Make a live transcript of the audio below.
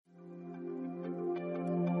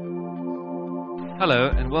Hello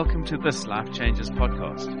and welcome to this Life Changes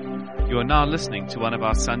podcast. You are now listening to one of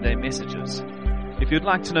our Sunday messages. If you'd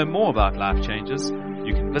like to know more about Life Changes,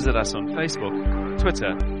 you can visit us on Facebook,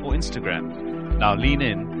 Twitter, or Instagram. Now lean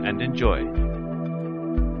in and enjoy.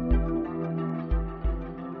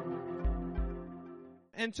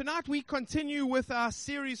 And tonight we continue with our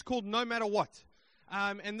series called No Matter What.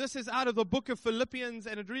 And this is out of the book of Philippians,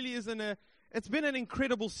 and it really is it's been an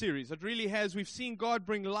incredible series. It really has. We've seen God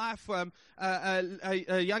bring life.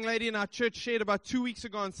 A young lady in our church shared about 2 weeks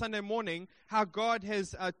ago on Sunday morning how God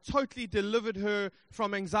has totally delivered her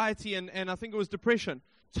from anxiety and I think it was depression.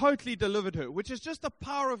 Totally delivered her, which is just the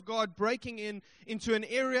power of God breaking into an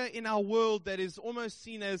area in our world that is almost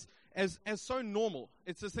seen as so normal.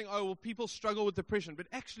 It's this thing, oh, well, people struggle with depression. But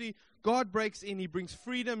actually, God breaks in. He brings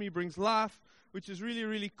freedom. He brings life, which is really,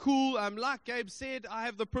 really cool. Like Gabe said, I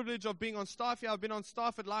have the privilege of being on staff here. I've been on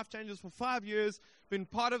staff at Life Changes for 5 years, been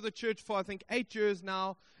part of the church for, I think, 8 years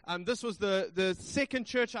now. This was the second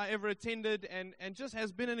church I ever attended, and just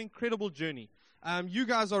has been an incredible journey. You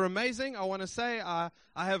guys are amazing. I want to say I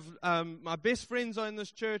have my best friends are in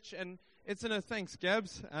this church, and it's in a thanks,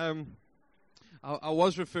 Gabs. I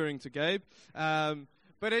was referring to Gabe.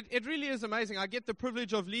 But it really is amazing. I get the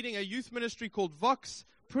privilege of leading a youth ministry called Vox.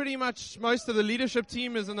 Pretty much most of the leadership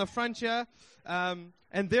team is in the front here, and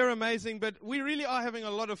they're amazing. But we really are having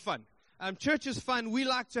a lot of fun. Church is fun. We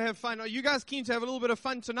like to have fun. Are you guys keen to have a little bit of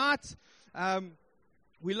fun tonight?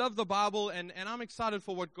 We love the Bible, and I'm excited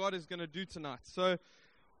for what God is going to do tonight. So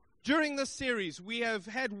during this series, we have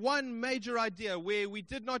had one major idea where we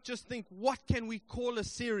did not just think, what can we call a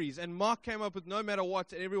series? And Mark came up with No Matter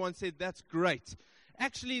What, and everyone said, that's great.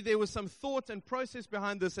 Actually, there was some thought and process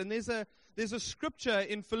behind this, and there's a scripture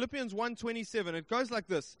in Philippians 1:27. It goes like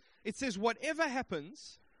this. It says, whatever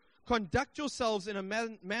happens, conduct yourselves in a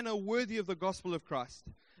manner worthy of the gospel of Christ.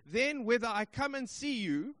 Then, whether I come and see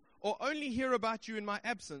you or only hear about you in my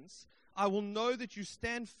absence, I will know that you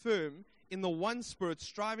stand firm in the one Spirit,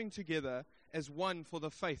 striving together as one for the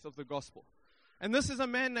faith of the gospel. And this is a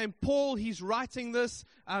man named Paul. He's writing this,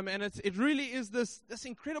 and it really is this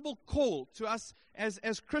incredible call to us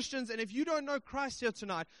as Christians. And if you don't know Christ here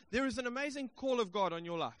tonight, there is an amazing call of God on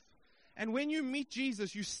your life. And when you meet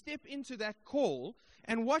Jesus, you step into that call.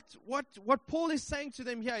 And what Paul is saying to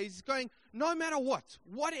them here, he's going, no matter what,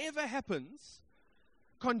 whatever happens,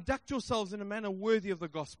 conduct yourselves in a manner worthy of the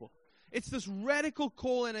gospel. It's this radical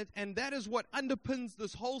call, and that is what underpins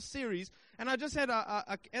this whole series. And I just had,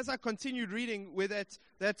 as I continued reading where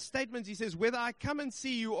that statement, he says, whether I come and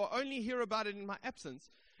see you or only hear about it in my absence,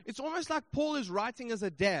 it's almost like Paul is writing as a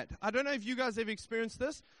dad. I don't know if you guys have experienced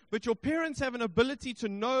this, but your parents have an ability to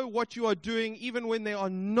know what you are doing even when they are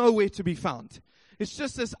nowhere to be found. It's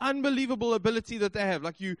just this unbelievable ability that they have.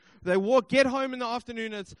 Like get home in the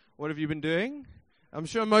afternoon, it's, what have you been doing? I'm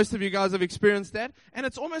sure most of you guys have experienced that. And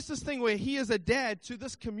it's almost this thing where he as a dad to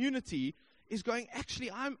this community is going, actually,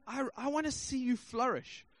 I want to see you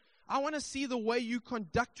flourish. I want to see the way you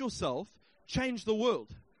conduct yourself change the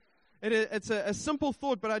world. It's a simple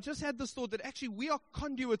thought, but I just had this thought that actually we are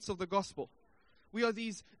conduits of the gospel. We are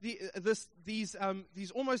these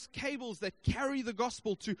almost cables that carry the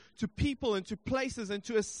gospel to people and to places and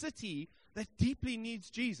to a city that deeply needs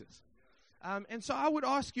Jesus. And so I would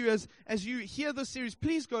ask you as you hear this series,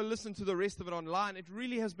 please go listen to the rest of it online. It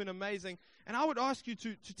really has been amazing. And I would ask you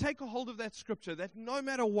to take a hold of that scripture, that no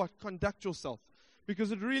matter what, conduct yourself.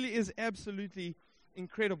 Because it really is absolutely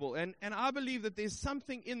incredible. And I believe that there's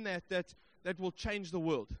something in that will change the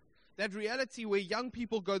world. That reality where young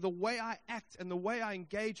people go, the way I act and the way I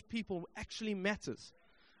engage people actually matters.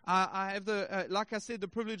 I have like I said, the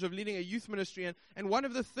privilege of leading a youth ministry, and one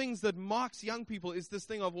of the things that marks young people is this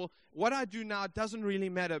thing of, well, what I do now doesn't really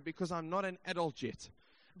matter because I'm not an adult yet.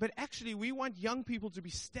 But actually, we want young people to be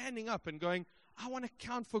standing up and going, I want to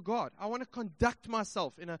count for God. I want to conduct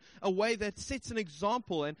myself in a way that sets an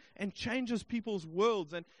example and changes people's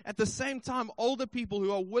worlds. And at the same time, older people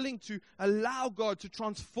who are willing to allow God to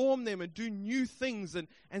transform them and do new things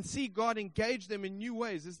and see God engage them in new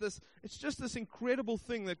ways. It's just this incredible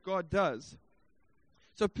thing that God does.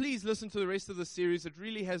 So please listen to the rest of the series. It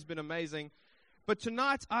really has been amazing. But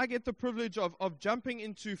tonight, I get the privilege of jumping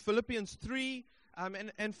into Philippians 3.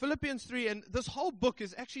 And Philippians 3, and this whole book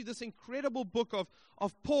is actually this incredible book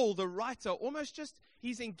of Paul, the writer. Almost just,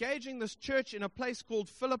 he's engaging this church in a place called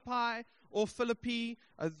Philippi or Philippi.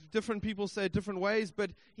 Different people say it different ways,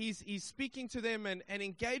 but he's speaking to them and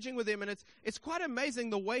engaging with them. And it's quite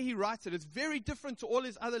amazing the way he writes it. It's very different to all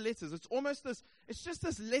his other letters. It's just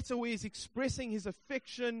this letter where he's expressing his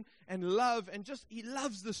affection and love, and just, he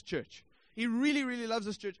loves this church. He really, really loves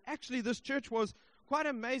this church. Actually, this church was quite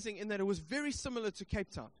amazing in that it was very similar to Cape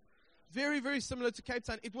Town. Very, very similar to Cape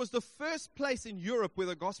Town. It was the first place in Europe where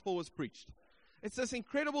the gospel was preached. It's this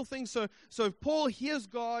incredible thing. So Paul hears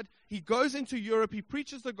God. He goes into Europe. He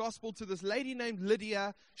preaches the gospel to this lady named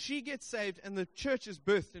Lydia. She gets saved, and the church is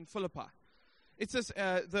birthed in Philippi. It's this,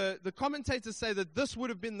 the commentators say that this would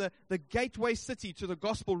have been the gateway city to the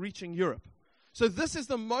gospel reaching Europe. So this is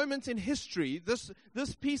the moment in history,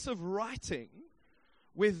 this piece of writing,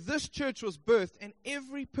 where this church was birthed, and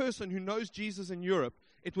every person who knows Jesus in Europe,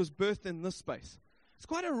 it was birthed in this space. It's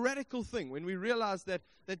quite a radical thing when we realize that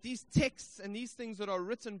these texts and these things that are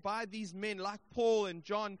written by these men like Paul and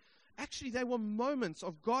John, actually they were moments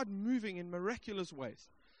of God moving in miraculous ways.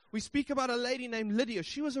 We speak about a lady named Lydia.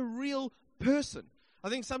 She was a real person. I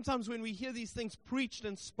think sometimes when we hear these things preached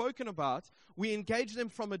and spoken about, we engage them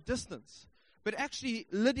from a distance. But actually,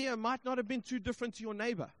 Lydia might not have been too different to your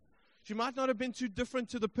neighbor. She might not have been too different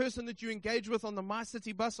to the person that you engage with on the My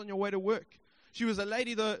City bus on your way to work. She was a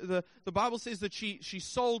lady, the Bible says that she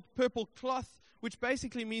sold purple cloth, which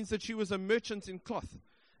basically means that she was a merchant in cloth,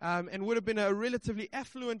 and would have been a relatively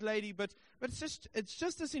affluent lady. But it's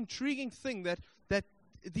just this intriguing thing that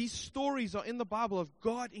these stories are in the Bible of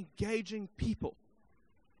God engaging people.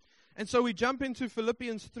 And so we jump into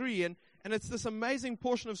Philippians 3, and it's this amazing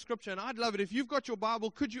portion of Scripture, and I'd love it. If you've got your Bible,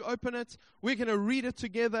 could you open it? We're going to read it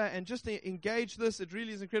together and just engage this. It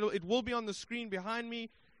really is incredible. It will be on the screen behind me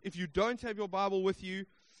if you don't have your Bible with you.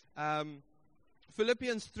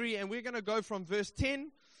 Philippians 3, and we're going to go from verse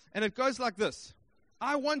 10, and it goes like this.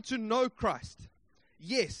 I want to know Christ.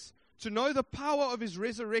 Yes, to know the power of his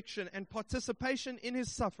resurrection and participation in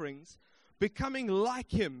his sufferings, becoming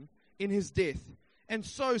like him in his death, and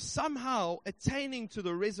so somehow attaining to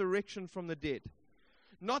the resurrection from the dead.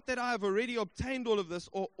 Not that I have already obtained all of this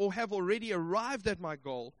or have already arrived at my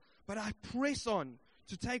goal, but I press on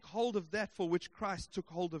to take hold of that for which Christ took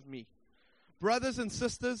hold of me. Brothers and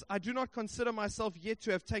sisters, I do not consider myself yet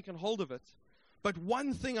to have taken hold of it, but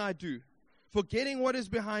one thing I do, forgetting what is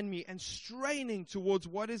behind me and straining towards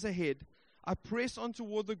what is ahead, I press on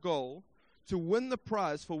toward the goal to win the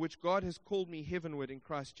prize for which God has called me heavenward in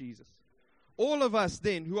Christ Jesus. All of us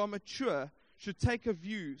then who are mature should take a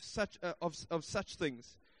view of such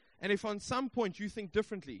things. And if on some point you think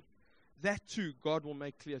differently, that too God will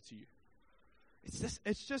make clear to you.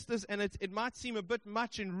 It's just this, and it might seem a bit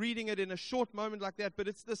much in reading it in a short moment like that, but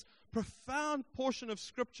it's this profound portion of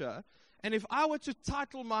Scripture. And if I were to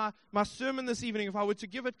title my sermon this evening, if I were to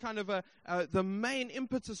give it kind of the main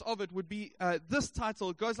impetus of it would be this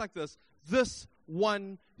title. It goes like this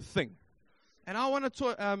one thing. And I want to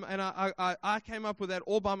talk, and I came up with that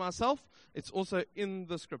all by myself. It's also in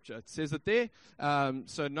the Scripture. It says it there.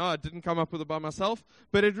 So no, I didn't come up with it by myself.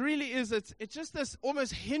 But it really is, it's just this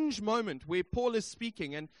almost hinge moment where Paul is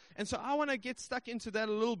speaking. And so I want to get stuck into that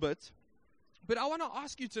a little bit. But I want to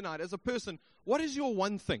ask you tonight, as a person, what is your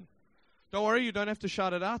one thing? Don't worry, you don't have to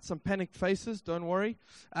shout it out. Some panicked faces, don't worry.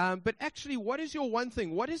 But actually, what is your one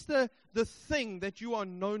thing? What is the thing that you are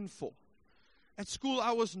known for? At school,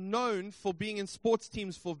 I was known for being in sports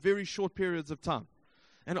teams for very short periods of time,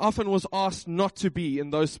 and often was asked not to be in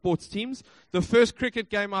those sports teams. The first cricket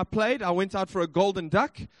game I played, I went out for a golden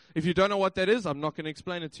duck. If you don't know what that is, I'm not going to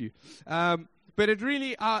explain it to you. But it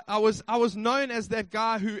really, I was known as that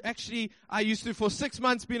guy who actually, I used to for 6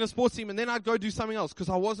 months be in a sports team, and then I'd go do something else because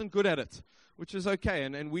I wasn't good at it, which is okay,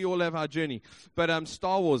 and we all have our journey. But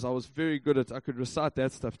Star Wars, I was very good at. I could recite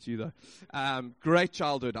that stuff to you, though. Great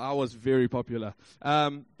childhood. I was very popular.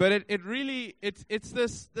 But it really, it's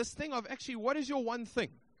this thing of actually, what is your one thing?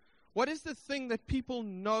 What is the thing that people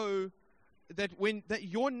know that when that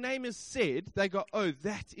your name is said, they go, oh,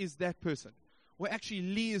 that is that person. Well, actually,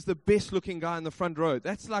 Lee is the best-looking guy in the front row.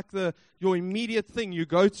 That's like your immediate thing you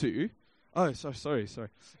go to. Oh, sorry.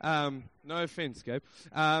 No offense, Gabe.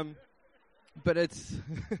 But it's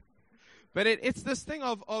it's this thing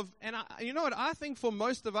of and you know what, I think for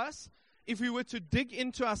most of us, if we were to dig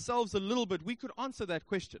into ourselves a little bit, we could answer that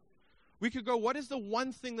question. We could go, what is the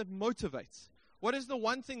one thing that motivates? What is the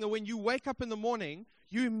one thing that when you wake up in the morning,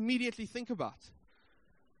 you immediately think about?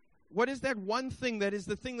 What is that one thing that is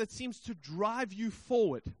the thing that seems to drive you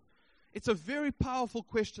forward? It's a very powerful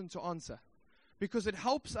question to answer because it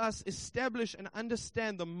helps us establish and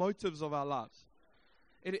understand the motives of our lives.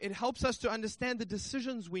 It helps us to understand the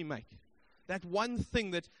decisions we make. That one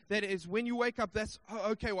thing that is when you wake up, that's,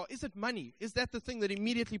 okay, well, is it money? Is that the thing that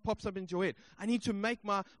immediately pops up into your head? I need to make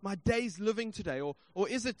my days living today. Or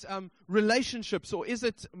is it relationships? Or is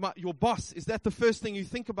it your boss? Is that the first thing you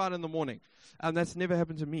think about in the morning? That's never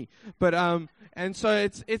happened to me. But and so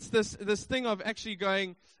it's this thing of actually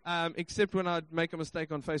going, except when I make a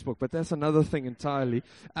mistake on Facebook, but that's another thing entirely.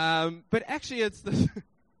 But actually it's this,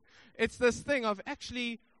 it's this thing of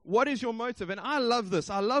actually, what is your motive? And I love this.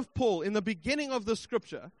 I love Paul. In the beginning of the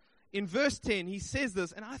scripture, in verse 10, he says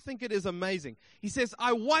this, and I think it is amazing. He says,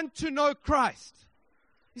 I want to know Christ.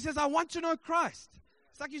 He says, I want to know Christ.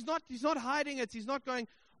 It's like he's not hiding it. He's not going,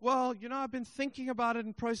 well, I've been thinking about it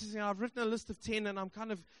and processing it. I've written a list of 10 and I'm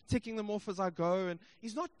kind of ticking them off as I go. And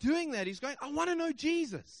he's not doing that. He's going, I want to know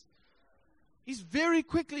Jesus. He's very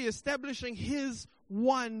quickly establishing his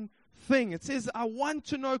one thing. It says, I want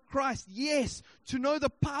to know Christ. Yes, to know the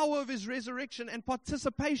power of his resurrection and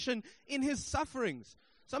participation in his sufferings.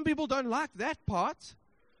 Some people don't like that part.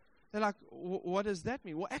 They're like, what does that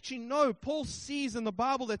mean? Well, actually, no. Paul sees in the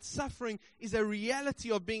Bible that suffering is a reality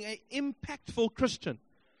of being an impactful Christian,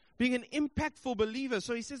 being an impactful believer.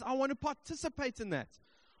 So he says, I want to participate in that.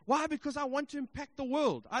 Why? Because I want to impact the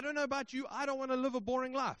world. I don't know about you. I don't want to live a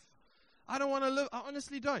boring life. I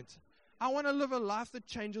honestly don't. I want to live a life that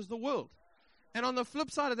changes the world. And on the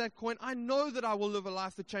flip side of that coin, I know that I will live a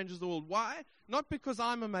life that changes the world. Why? Not because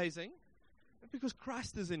I'm amazing, but because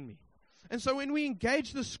Christ is in me. And so when we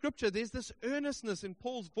engage the scripture, there's this earnestness in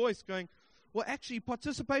Paul's voice going, well, actually,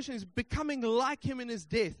 participation is becoming like him in his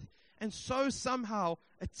death, and so somehow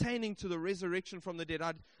attaining to the resurrection from the dead.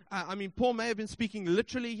 I mean, Paul may have been speaking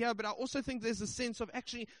literally here, but I also think there's a sense of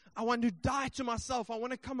actually, I want to die to myself. I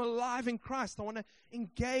want to come alive in Christ. I want to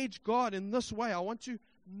engage God in this way. I want to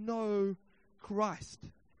know Christ.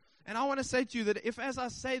 And I want to say to you that if, as I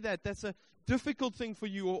say that, that's a difficult thing for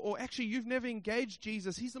you, or actually you've never engaged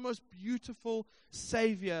Jesus, he's the most beautiful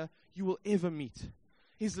Savior you will ever meet.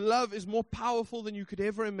 His love is more powerful than you could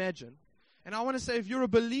ever imagine. And I want to say, if you're a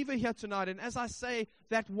believer here tonight, and as I say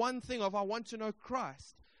that one thing of I want to know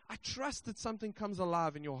Christ, I trust that something comes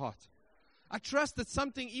alive in your heart. I trust that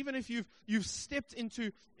something, even if you've stepped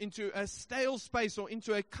into a stale space or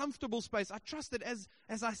into a comfortable space, I trust that as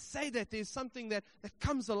I say that, there's something that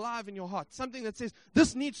comes alive in your heart. Something that says,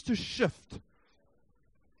 this needs to shift.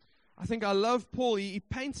 I think I love Paul. He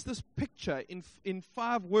paints this picture in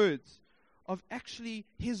 5 words of actually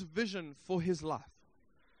his vision for his life.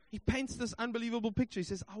 He paints this unbelievable picture. He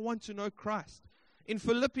says, I want to know Christ. In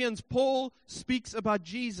Philippians, Paul speaks about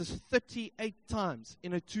Jesus 38 times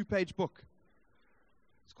in a 2-page book.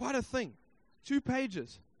 It's quite a thing. 2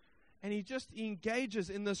 pages. And he engages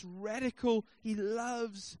in this radical, he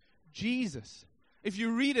loves Jesus. If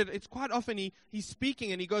you read it, it's quite often he's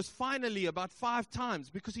speaking and he goes finally about 5 times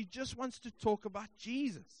because he just wants to talk about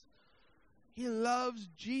Jesus. He loves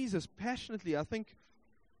Jesus passionately. I think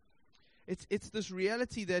it's this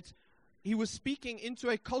reality that he was speaking into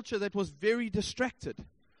a culture that was very distracted.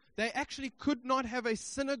 They actually could not have a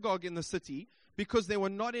synagogue in the city because there were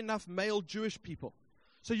not enough male Jewish people.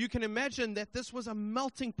 So you can imagine that this was a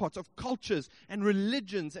melting pot of cultures and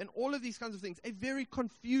religions and all of these kinds of things. A very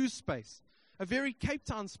confused space. A very Cape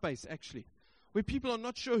Town space, actually. Where people are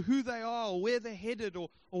not sure who they are or where they're headed or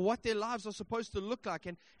what their lives are supposed to look like.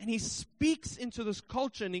 And he speaks into this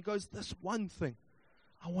culture and he goes, this one thing.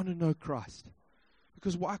 I want to know Christ.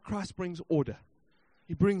 Because why? Christ brings order.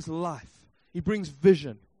 He brings life. He brings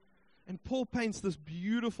vision. And Paul paints this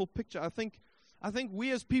beautiful picture. I think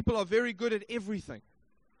we as people are very good at everything.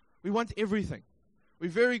 We want everything.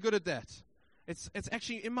 We're very good at that. It's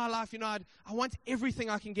actually in my life, I want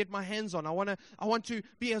everything I can get my hands on. I want to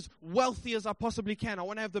be as wealthy as I possibly can. I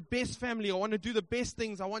want to have the best family. I want to do the best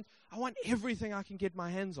things. I want everything I can get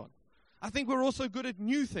my hands on. I think we're also good at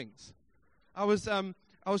new things. I was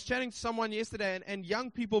chatting to someone yesterday, and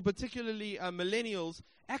young people, particularly millennials,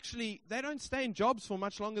 actually, they don't stay in jobs for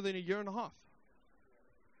much longer than a year and a half.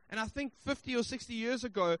 And I think 50 or 60 years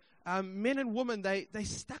ago, men and women, they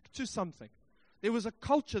stuck to something. There was a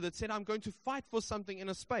culture that said, I'm going to fight for something in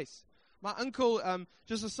a space. My uncle,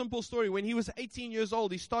 just a simple story, when he was 18 years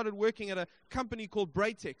old, he started working at a company called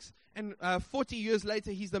Braytex. And 40 years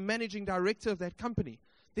later, he's the managing director of that company.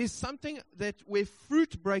 There's something where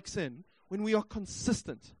fruit breaks in when we are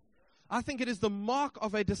consistent. I think it is the mark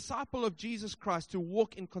of a disciple of Jesus Christ to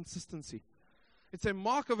walk in consistency. It's a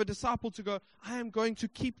mark of a disciple to go, I am going to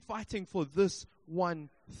keep fighting for this one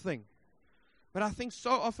thing. But I think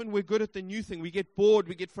so often we're good at the new thing. We get bored,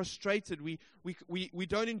 we get frustrated, we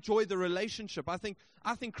don't enjoy the relationship. I think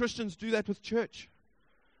Christians do that with church.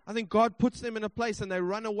 I think God puts them in a place and they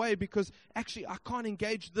run away because actually I can't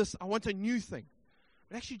engage this. I want a new thing.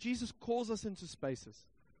 But actually Jesus calls us into spaces.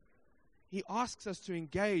 He asks us to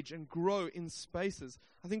engage and grow in spaces.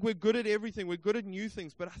 I think we're good at everything. We're good at new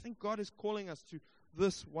things. But I think God is calling us to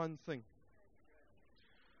this one thing.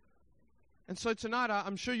 And so tonight,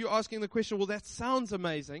 I'm sure you're asking the question, well, that sounds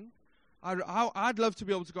amazing. I'd love to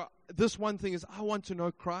be able to go, this one thing is I want to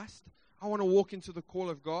know Christ. I want to walk into the call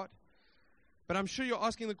of God. But I'm sure you're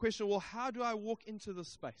asking the question, well, how do I walk into this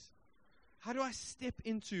space? How do I step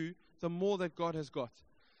into the more that God has got?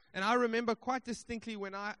 And I remember quite distinctly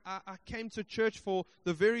when I came to church for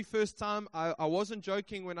the very first time. I wasn't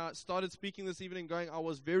joking when I started speaking this evening, going, I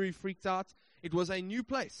was very freaked out. It was a new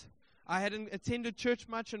place. I hadn't attended church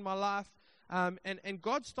much in my life. And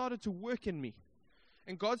God started to work in me.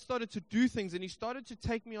 And God started to do things. And He started to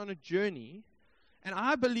take me on a journey. And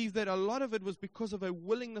I believe that a lot of it was because of a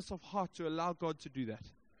willingness of heart to allow God to do that.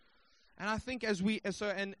 And I think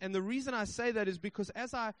and the reason I say that is because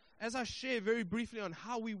as I share very briefly on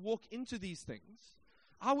how we walk into these things,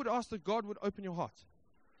 I would ask that God would open your heart.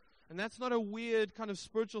 And that's not a weird kind of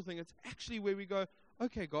spiritual thing. It's actually where we go,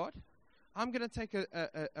 okay, God, I'm going to take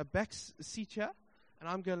a back seat here, and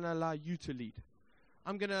I'm going to allow you to lead.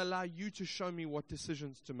 I'm going to allow you to show me what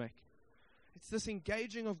decisions to make. It's this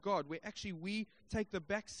engaging of God where actually we take the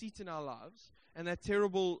back seat in our lives, and that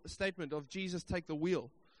terrible statement of Jesus take the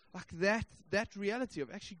wheel. Like that reality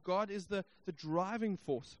of actually God is the driving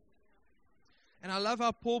force. And I love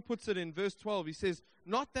how Paul puts it in verse 12. He says,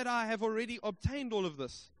 not that I have already obtained all of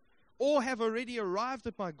this or have already arrived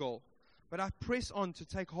at my goal, but I press on to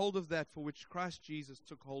take hold of that for which Christ Jesus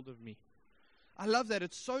took hold of me. I love that.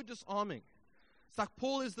 It's so disarming. It's like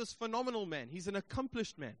Paul is this phenomenal man. He's an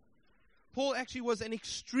accomplished man. Paul actually was an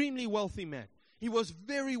extremely wealthy man. He was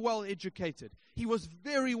very well educated. He was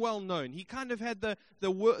very well known. He kind of had the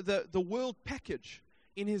world package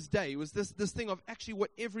in his day. It was this thing of actually what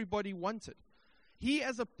everybody wanted. He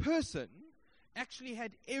as a person actually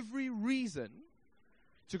had every reason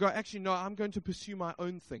to go, actually, no, I'm going to pursue my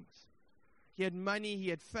own things. He had money, he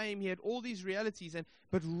had fame, he had all these realities,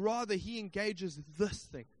 but rather he engages this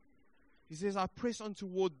thing. He says, I press on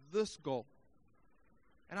toward this goal.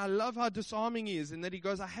 And I love how disarming he is in that he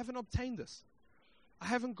goes, I haven't obtained this. I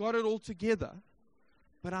haven't got it all together,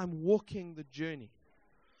 but I'm walking the journey.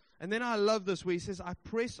 And then I love this where he says, I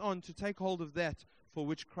press on to take hold of that for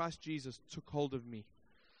which Christ Jesus took hold of me.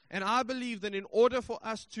 And I believe that in order for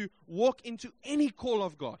us to walk into any call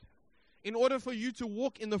of God, in order for you to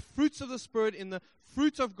walk in the fruits of the Spirit, in the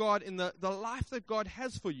fruits of God, in the life that God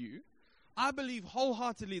has for you, I believe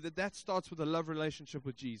wholeheartedly that starts with a love relationship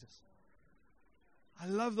with Jesus. I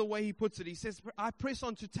love the way he puts it. He says, I press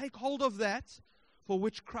on to take hold of that for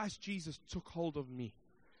which Christ Jesus took hold of me.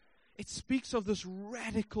 It speaks of this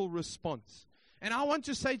radical response. And I want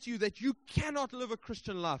to say to you that you cannot live a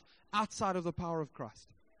Christian life outside of the power of Christ.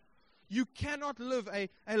 You cannot live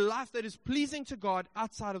a life that is pleasing to God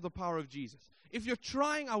outside of the power of Jesus. If you're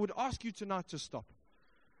trying, I would ask you tonight to stop.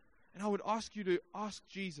 And I would ask you to ask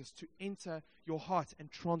Jesus to enter your heart and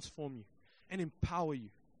transform you and empower you.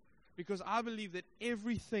 Because I believe that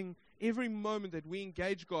every moment that we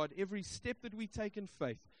engage God, every step that we take in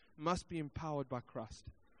faith must be empowered by Christ.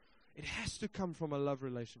 It has to come from a love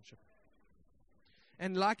relationship.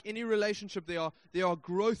 And like any relationship, there are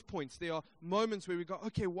growth points. There are moments where we go,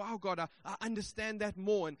 okay, wow, God, I understand that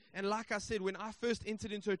more. And like I said, when I first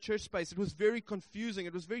entered into a church space, it was very confusing.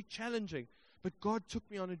 It was very challenging. But God took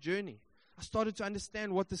me on a journey. I started to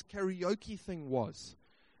understand what this karaoke thing was.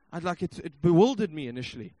 It bewildered me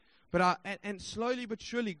initially. But and slowly but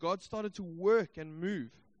surely, God started to work and move.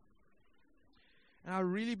 And I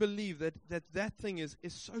really believe that thing is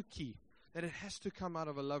so key, that it has to come out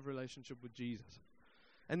of a love relationship with Jesus.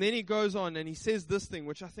 And then he goes on and he says this thing,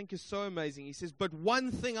 which I think is so amazing. He says, but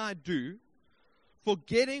one thing I do,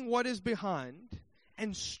 forgetting what is behind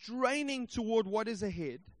and straining toward what is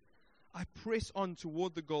ahead, I press on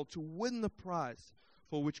toward the goal to win the prize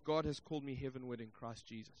for which God has called me heavenward in Christ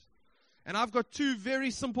Jesus. And I've got two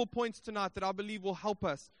very simple points tonight that I believe will help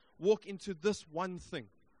us walk into this one thing.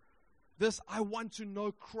 This I want to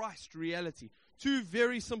know Christ reality. Two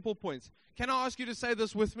very simple points. Can I ask you to say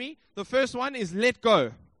this with me? The first one is let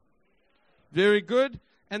go. Very good.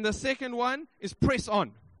 And the second one is press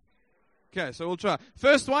on. Okay, so we'll try.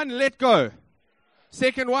 First one, let go.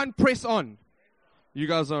 Second one, press on. You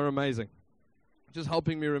guys are amazing. Just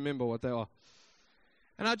helping me remember what they are.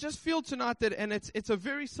 And I just feel tonight that, and it's a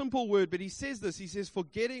very simple word, but he says this. He says,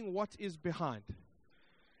 forgetting what is behind.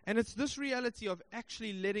 And it's this reality of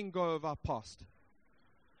actually letting go of our past.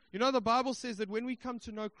 You know, the Bible says that when we come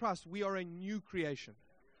to know Christ, we are a new creation.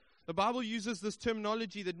 The Bible uses this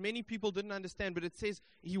terminology that many people didn't understand, but it says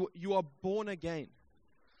you are born again.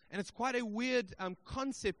 And it's quite a weird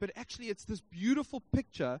concept, but actually it's this beautiful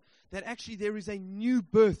picture that actually there is a new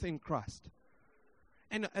birth in Christ.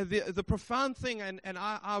 And the profound thing, and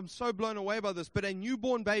I'm so blown away by this, but a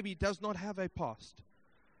newborn baby does not have a past.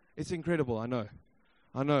 It's incredible, I know.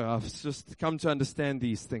 I've just come to understand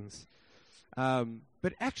these things.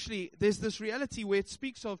 But actually, there's this reality where it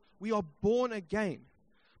speaks of we are born again.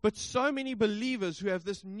 But so many believers who have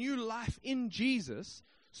this new life in Jesus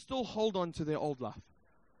still hold on to their old life.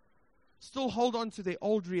 Still hold on to their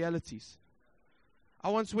old realities. I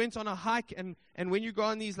once went on a hike, and when you go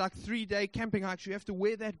on these like 3-day camping hikes, you have to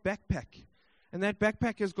wear that backpack. And that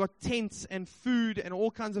backpack has got tents and food and all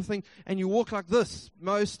kinds of things, and you walk like this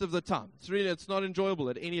most of the time. It's not enjoyable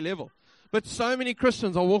at any level. But so many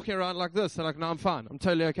Christians are walking around like this. They're like, no, I'm fine. I'm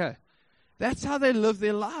totally okay. That's how they live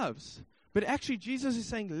their lives. But actually, Jesus is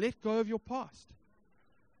saying, let go of your past.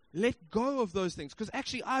 Let go of those things. Because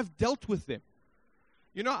actually, I've dealt with them.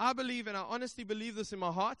 You know, I believe, and I honestly believe this in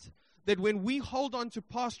my heart, that when we hold on to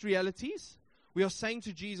past realities, we are saying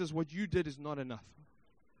to Jesus, what you did is not enough.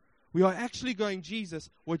 We are actually going, Jesus,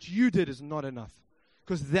 what you did is not enough.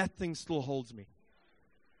 Because that thing still holds me.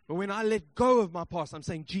 But when I let go of my past, I'm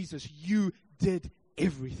saying, Jesus, you did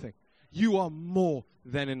everything. You are more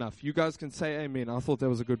than enough. You guys can say amen. I thought that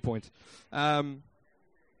was a good point. And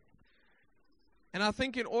I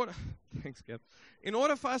think thanks, Gab. In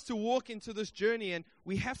order for us to walk into this journey, and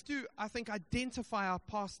we have to, I think, identify our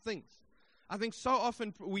past things. I think so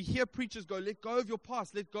often we hear preachers go, let go of your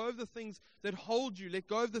past, let go of the things that hold you, let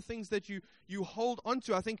go of the things that you hold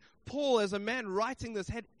onto. I think Paul, as a man writing this,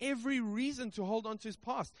 had every reason to hold on to his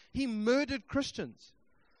past. He murdered Christians.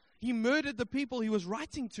 He murdered the people he was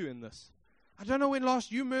writing to in this. I don't know when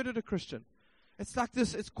last you murdered a Christian. It's like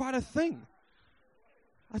this, it's quite a thing.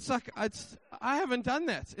 I haven't done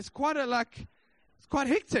that. It's quite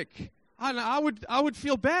hectic. I would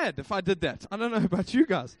feel bad if I did that. I don't know about you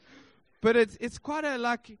guys. But it's quite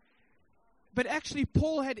but actually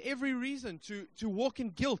Paul had every reason to walk in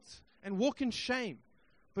guilt and walk in shame.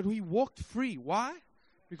 But he walked free. Why?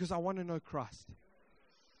 Because I want to know Christ.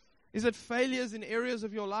 Is it failures in areas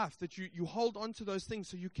of your life that you hold on to those things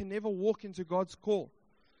so you can never walk into God's call?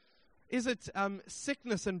 Is it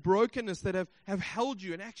sickness and brokenness that have held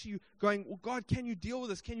you and actually going, well, God, can you deal with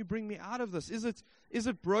this? Can you bring me out of this? Is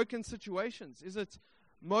it broken situations? Is it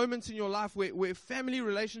moments in your life where family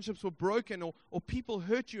relationships were broken or people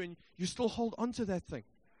hurt you and you still hold on to that thing?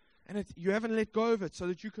 And you haven't let go of it so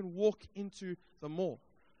that you can walk into the more.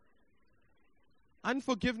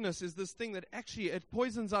 Unforgiveness is this thing that actually it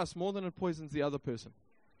poisons us more than it poisons the other person.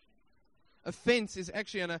 Offense is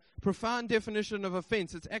actually, and a profound definition of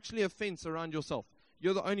offense, it's actually a fence around yourself.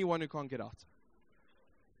 You're the only one who can't get out.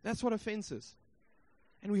 That's what offense is.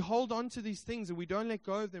 And we hold on to these things and we don't let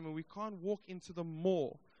go of them and we can't walk into the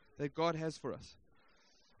more that God has for us.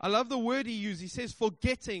 I love the word he used. He says,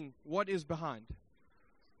 forgetting what is behind.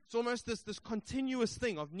 It's almost this continuous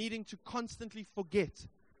thing of needing to constantly forget.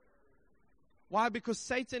 Why? Because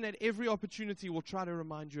Satan at every opportunity will try to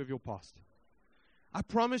remind you of your past. I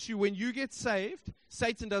promise you, when you get saved,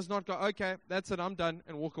 Satan does not go, okay, that's it, I'm done,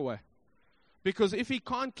 and walk away. Because if he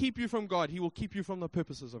can't keep you from God, he will keep you from the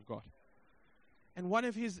purposes of God. And one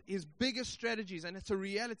of his biggest strategies, and it's a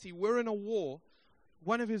reality, we're in a war,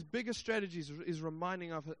 one of his biggest strategies is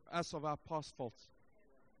reminding us of our past faults.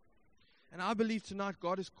 And I believe tonight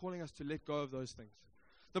God is calling us to let go of those things.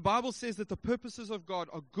 The Bible says that the purposes of God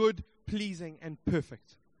are good, pleasing, and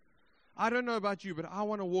perfect. I don't know about you, but I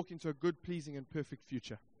want to walk into a good, pleasing, and perfect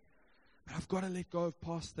future. But I've got to let go of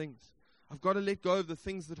past things. I've got to let go of the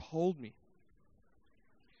things that hold me.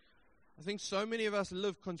 I think so many of us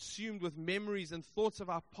live consumed with memories and thoughts of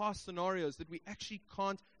our past scenarios that we actually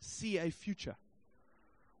can't see a future.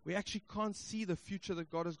 We actually can't see the future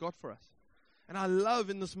that God has got for us. And I love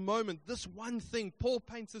in this moment, this one thing, Paul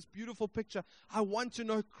paints this beautiful picture. I want to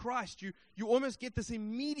know Christ. You almost get this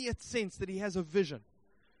immediate sense that he has a vision.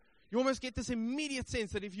 You almost get this immediate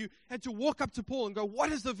sense that if you had to walk up to Paul and go, what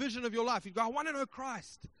is the vision of your life? You'd go, I want to know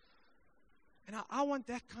Christ. And I want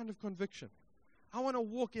that kind of conviction. I want to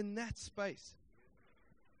walk in that space.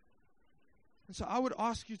 And so I would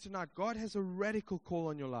ask you tonight, God has a radical call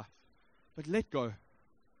on your life. But let go.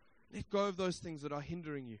 Let go of those things that are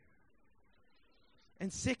hindering you.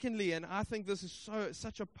 And secondly, and I think this is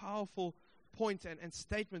such a powerful point and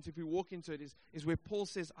statement if we walk into it, is where Paul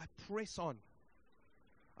says, I press on.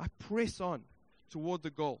 I press on toward the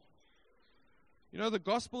goal. You know, the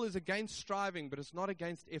gospel is against striving, but it's not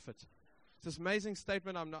against effort. It's this amazing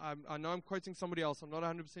statement. I know I'm quoting somebody else. I'm not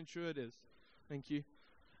 100% sure it is. Thank you.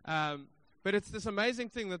 But it's this amazing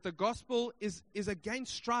thing that the gospel is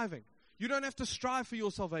against striving. You don't have to strive for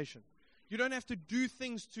your salvation. You don't have to do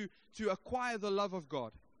things to acquire the love of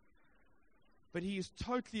God. But he is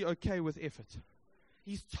totally okay with effort.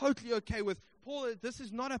 He's totally okay with, Paul, this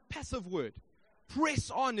is not a passive word. Press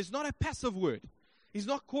on is not a passive word. He's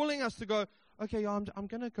not calling us to go, okay, I'm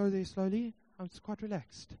going to go there slowly. I'm just quite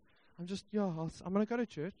relaxed. I'm going to go to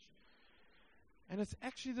church. And it's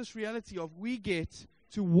actually this reality of we get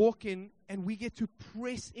to walk in and we get to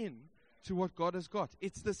press in to what God has got.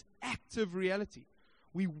 It's this active reality.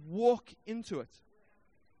 We walk into it.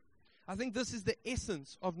 I think this is the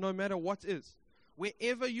essence of no matter what is.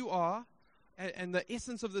 Wherever you are, and the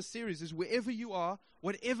essence of this series is wherever you are,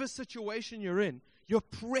 whatever situation you're in, you're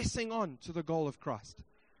pressing on to the goal of Christ.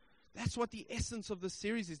 That's what the essence of this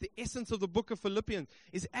series is. The essence of the book of Philippians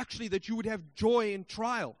is actually that you would have joy in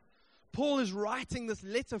trial. Paul is writing this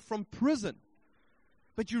letter from prison.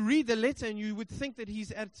 But you read the letter and you would think that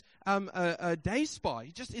he's at a day spa.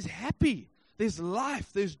 He just is happy. There's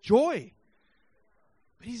life. There's joy.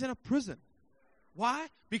 But he's in a prison. Why?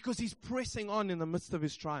 Because he's pressing on in the midst of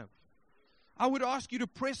his triumph. I would ask you to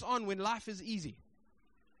press on when life is easy.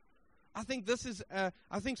 I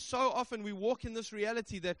think so often we walk in this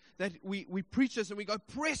reality that we preach this and we go,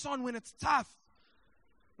 press on when it's tough.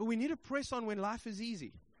 But we need to press on when life is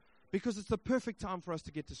easy. Because it's the perfect time for us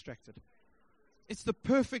to get distracted. It's the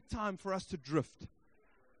perfect time for us to drift.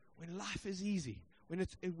 When life is easy,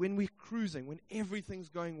 when we're cruising, when everything's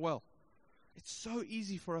going well. It's so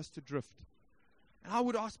easy for us to drift. And I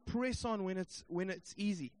would ask, press on when it's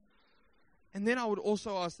easy. And then I would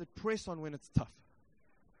also ask that press on when it's tough.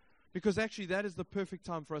 Because actually that is the perfect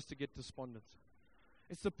time for us to get despondent.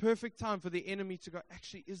 It's the perfect time for the enemy to go,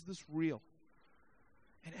 actually, is this real?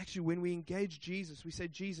 And actually when we engage Jesus, we say,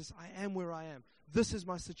 Jesus, I am where I am. This is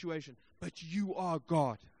my situation. But you are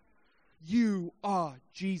God. You are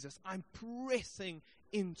Jesus. I'm pressing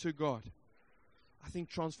into God. I think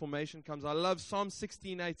transformation comes. I love Psalm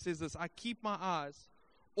 16:8 says this, I keep my eyes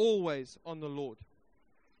always on the Lord.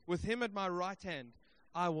 With him at my right hand,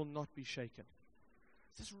 I will not be shaken.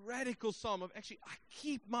 It's this radical psalm of actually, I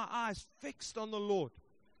keep my eyes fixed on the Lord.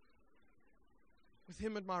 With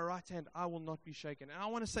him at my right hand, I will not be shaken. And I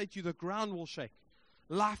want to say to you, the ground will shake.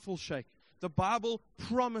 Life will shake. The Bible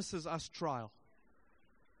promises us trial.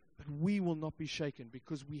 But we will not be shaken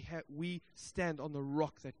because we stand on the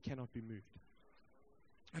rock that cannot be moved.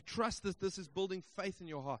 I trust that this is building faith in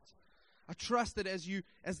your heart. I trust that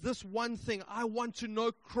as this one thing, I want to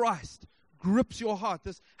know Christ, grips your heart.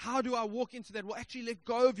 How do I walk into that? Well, actually let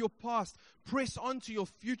go of your past. Press on to your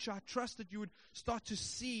future. I trust that you would start to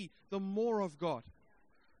see the more of God.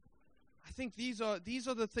 I think these are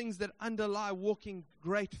the things that underlie walking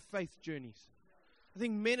great faith journeys. I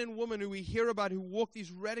think men and women who we hear about who walk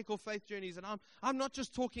these radical faith journeys, and I'm not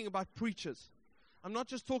just talking about preachers. I'm not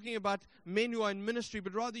just talking about men who are in ministry,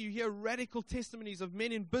 but rather you hear radical testimonies of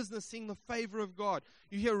men in business seeing the favor of God.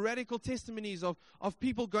 You hear radical testimonies of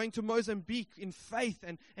people going to Mozambique in faith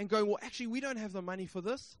and going, well, actually, we don't have the money for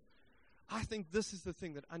this. I think this is the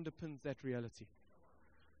thing that underpins that reality.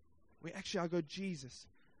 Where actually I go, Jesus,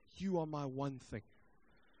 you are my one thing.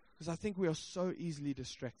 Because I think we are so easily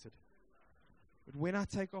distracted. But when I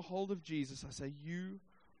take a hold of Jesus, I say, you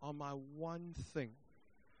are my one thing.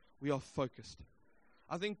 We are focused.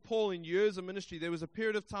 I think Paul, in years of ministry, there was a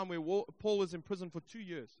period of time where Paul was in prison for 2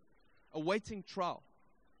 years, awaiting trial.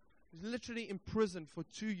 He was literally imprisoned for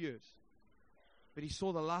 2 years. But he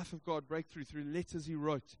saw the life of God break through letters he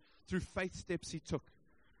wrote, through faith steps he took.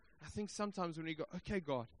 I think sometimes when we go, okay,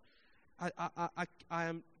 God, I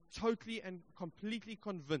am totally and completely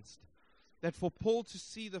convinced that for Paul to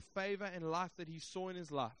see the favor and life that he saw in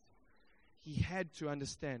his life, he had to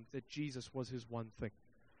understand that Jesus was his one thing.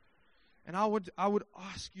 And I would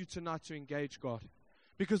ask you tonight to engage God.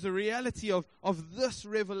 Because the reality of this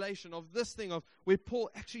revelation, of this thing, of where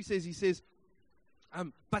Paul actually says, he says,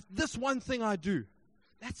 but this one thing I do,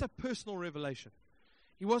 that's a personal revelation.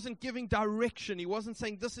 He wasn't giving direction. He wasn't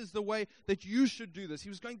saying this is the way that you should do this. He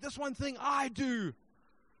was going, this one thing I do.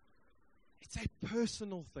 It's a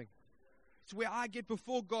personal thing. It's where I get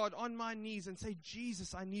before God on my knees and say,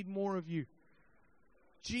 Jesus, I need more of you.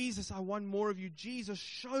 Jesus, I want more of you. Jesus,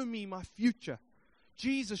 show me my future.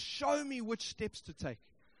 Jesus, show me which steps to take.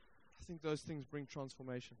 I think those things bring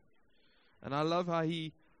transformation. And I love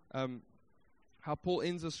how Paul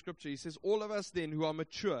ends the scripture. He says, all of us then who are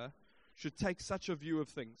mature should take such a view of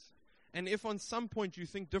things. And if on some point you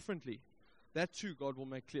think differently, that too God will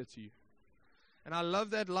make clear to you. And I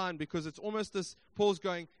love that line because it's almost this, Paul's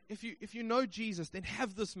going, if you know Jesus, then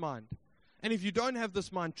have this mind. And if you don't have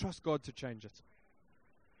this mind, trust God to change it.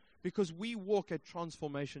 because we walk a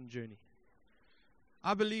transformation journey.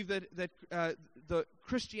 I believe that the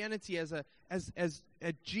Christianity as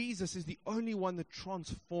Jesus is the only one that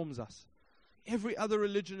transforms us. Every other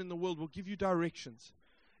religion in the world will give you directions.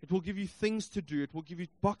 It will give you things to do. It will give you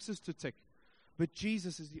boxes to tick. But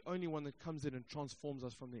Jesus is the only one that comes in and transforms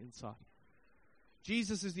us from the inside.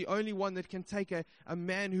 Jesus is the only one that can take a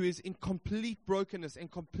man who is in complete brokenness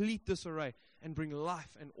and complete disarray and bring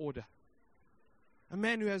life and order. A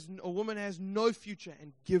woman who has no future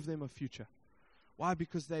and give them a future. Why?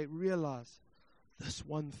 Because they realize this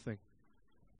one thing.